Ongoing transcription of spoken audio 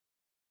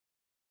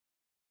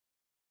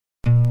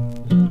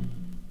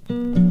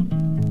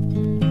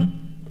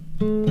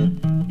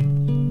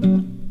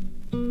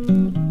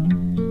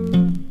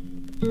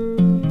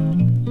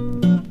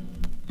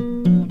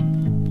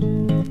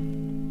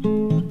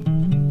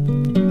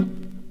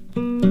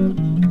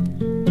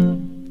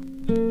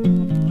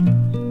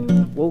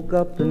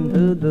up and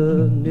heard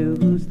the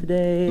news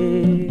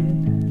today.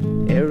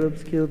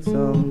 Arabs killed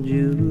some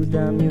Jews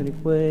down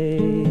Munich way.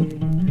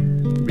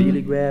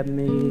 Really grabbed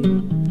me,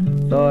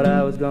 thought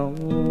I was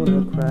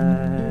gonna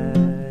cry.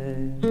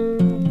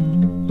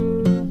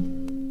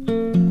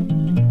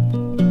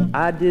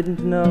 I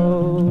didn't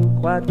know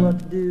quite what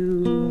to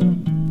do.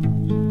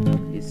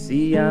 You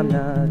see, I'm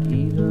not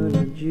even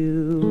a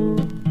Jew.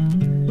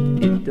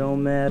 It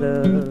don't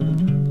matter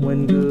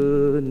when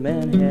good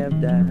men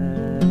have died.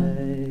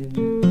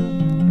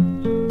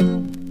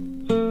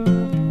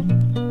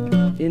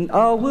 In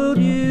all world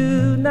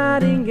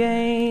uniting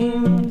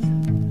games,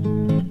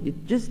 it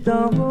just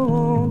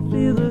don't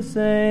feel the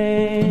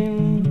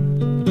same.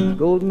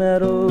 Gold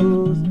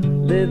medals,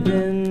 they've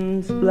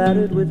been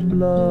splattered with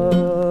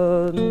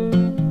blood.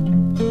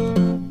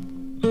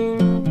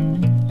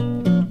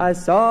 I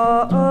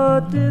saw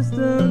a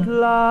distant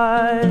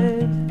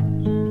light,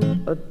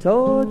 a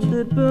torch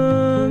that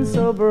burned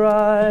so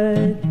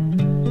bright.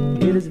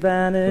 It has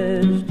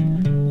vanished,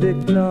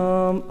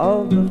 victim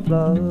of the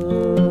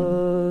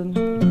flood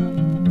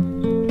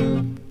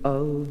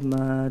of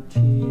my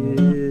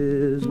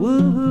tears.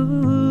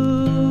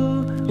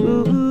 Woo-hoo,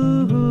 woo-hoo.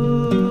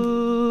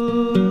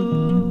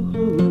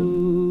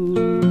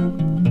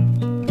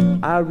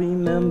 I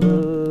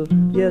remember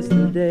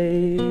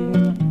yesterday,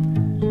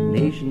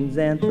 nation's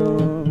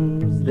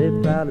anthems they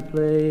proudly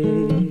play,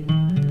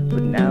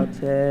 but now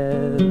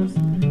taps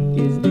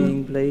is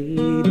being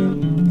played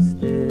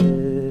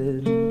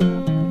instead.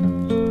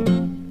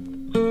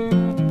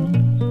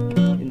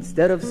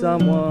 Instead of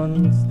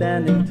someone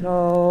standing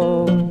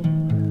tall,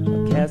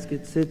 a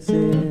casket sits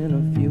in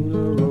a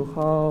funeral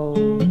hall.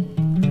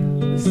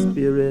 The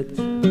spirit,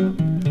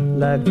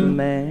 like the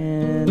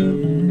man,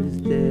 is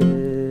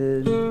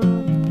dead.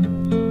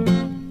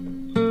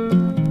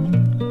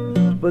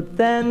 But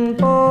then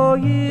 4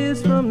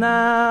 years from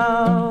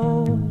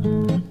now,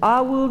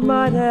 our world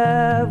might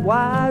have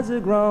wiser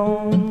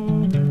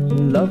grown,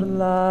 and love and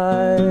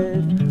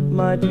life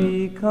might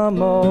become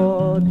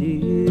more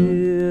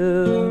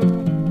dear.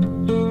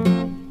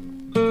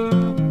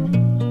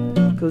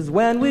 'Cause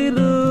when we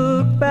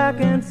look back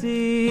and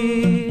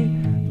see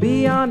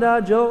beyond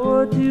our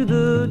joy to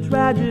the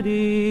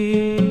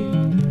tragedy,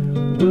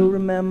 we'll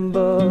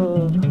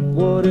remember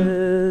what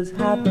has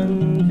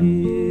happened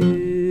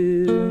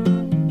here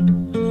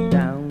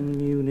down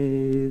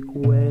Munich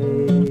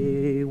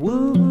way.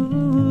 Woo.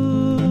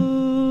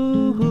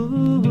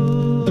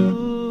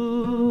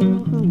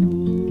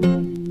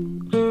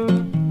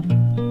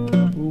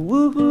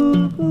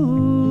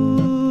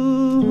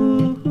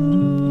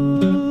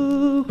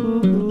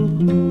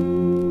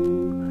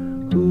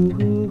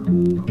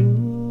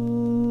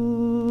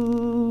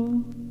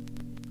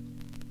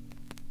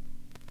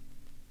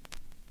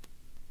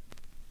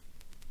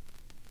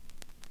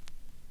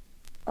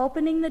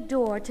 Opening the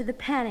door to the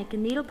Panic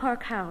in Needle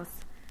Park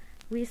House,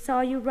 we saw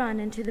you run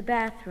into the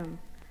bathroom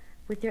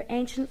with your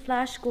ancient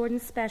Flash Gordon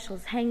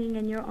specials hanging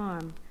in your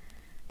arm.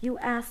 You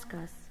ask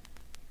us,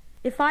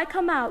 "If I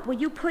come out, will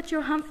you put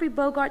your Humphrey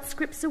Bogart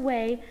scripts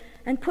away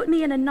and put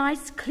me in a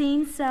nice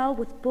clean cell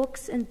with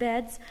books and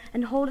beds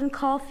and Holden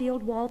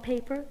Caulfield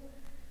wallpaper?"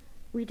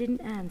 We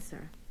didn't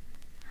answer.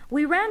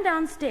 We ran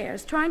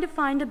downstairs trying to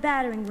find a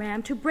battering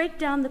ram to break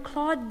down the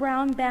Claude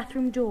Brown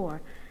bathroom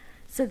door,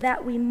 so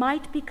that we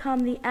might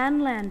become the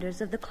Ann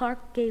Landers of the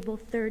Clark Gable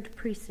 3rd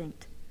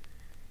Precinct.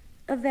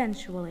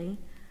 Eventually,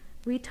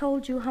 we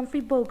told you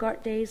Humphrey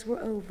Bogart days were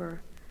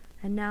over,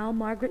 and now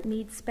Margaret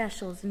Mead's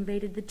specials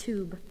invaded the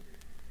tube.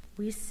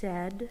 We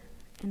said,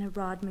 in a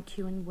Rod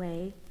McEwen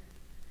way,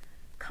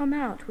 "Come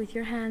out with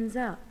your hands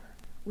up.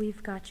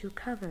 We've got you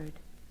covered."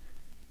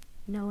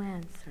 No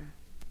answer.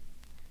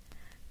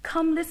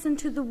 "Come listen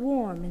to the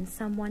warm in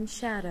someone's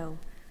shadow,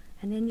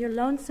 and in your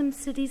lonesome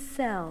city's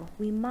cell,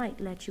 we might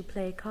let you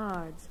play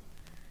cards."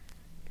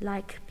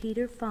 Like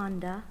Peter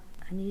Fonda,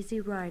 an easy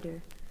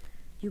rider,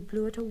 you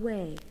blew it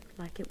away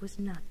like it was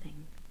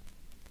nothing.